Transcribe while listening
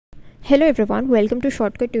Hello everyone, welcome to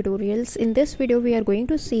Shotcut tutorials. In this video we are going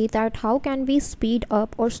to see that how can we speed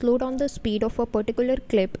up or slow down the speed of a particular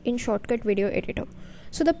clip in Shotcut video editor.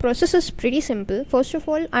 So the process is pretty simple. First of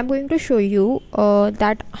all, I'm going to show you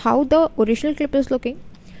that how the original clip is looking.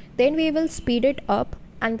 Then we will speed it up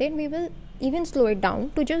and then we will even slow it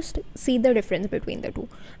down to just see the difference between the two.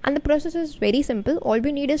 And the process is very simple. All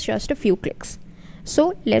we need is just a few clicks.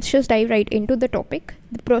 So let's just dive right into the topic.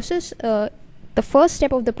 The first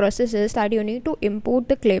step of the process is that you need to import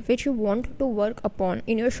the clip which you want to work upon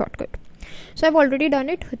in your Shotcut. So I've already done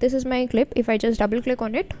it. This is my clip. If I just double click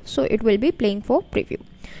on it, so it will be playing for preview.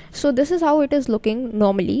 So this is how it is looking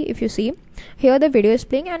normally. If you see here, the video is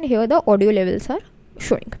playing and here the audio levels are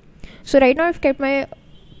showing. So right now I've kept my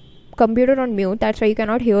computer on mute, that's why you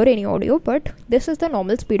cannot hear any audio, but this is the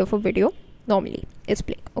normal speed of a video normally it's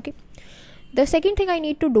playing. Okay, the second thing I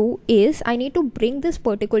need to do is I need to bring this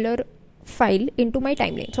particular file into my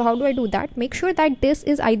timeline. So how do I do that? Make sure that this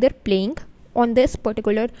is either playing on this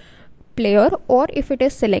particular player, or if it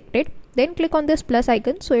is selected, then click on this plus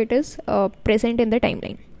icon so it is present in the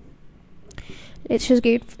timeline. Let's just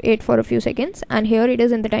give it for a few seconds, and here it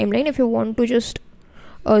is in the timeline. If you want to just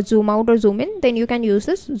zoom out or zoom in, then you can use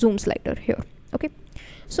this zoom slider here. Okay,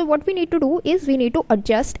 so what we need to do is we need to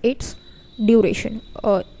adjust its duration.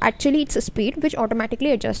 Actually it's a speed which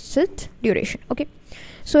automatically adjusts its duration. Okay,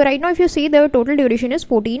 so right now if you see, the total duration is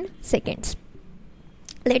 14 seconds.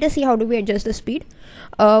 Let us see how do we adjust the speed.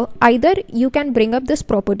 Either you can bring up this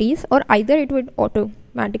properties, or either it would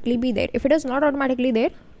automatically be there. If it is not automatically there,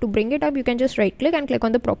 to bring it up you can just right click and click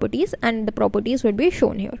on the properties, and the properties will be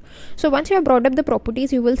shown here. So once you have brought up the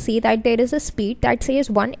properties, you will see that there is a speed that says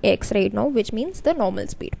 1x right now, which means the normal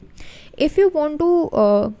speed. If you want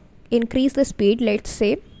to increase the speed, let's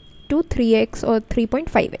say to 3x or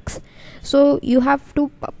 3.5x, so you have to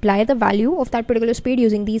apply the value of that particular speed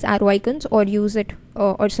using these arrow icons, or use it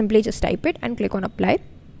or simply just type it and click on apply.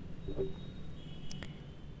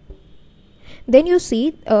 Then you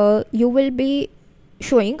see you will be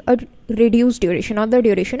showing a reduced duration. Now the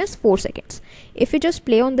duration is 4 seconds. If you just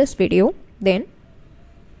play on this video, then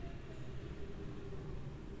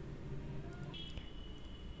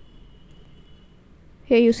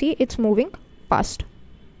here you see it's moving fast.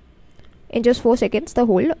 In just 4 seconds the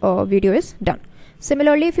whole video is done.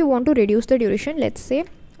 Similarly, if you want to reduce the duration, let's say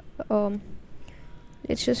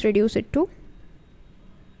let's just reduce it to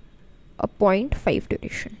a 0.5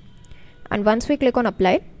 duration, and once we click on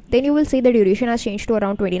apply, then you will see the duration has changed to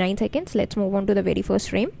around 29 seconds. Let's move on to the very first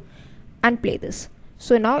frame and play this.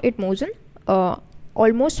 So now it moves in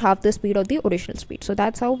almost half the speed of the original speed. So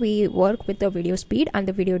that's how we work with the video speed and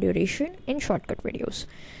the video duration in Shotcut videos.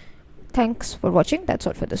 Thanks for watching. That's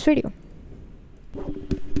all for this video.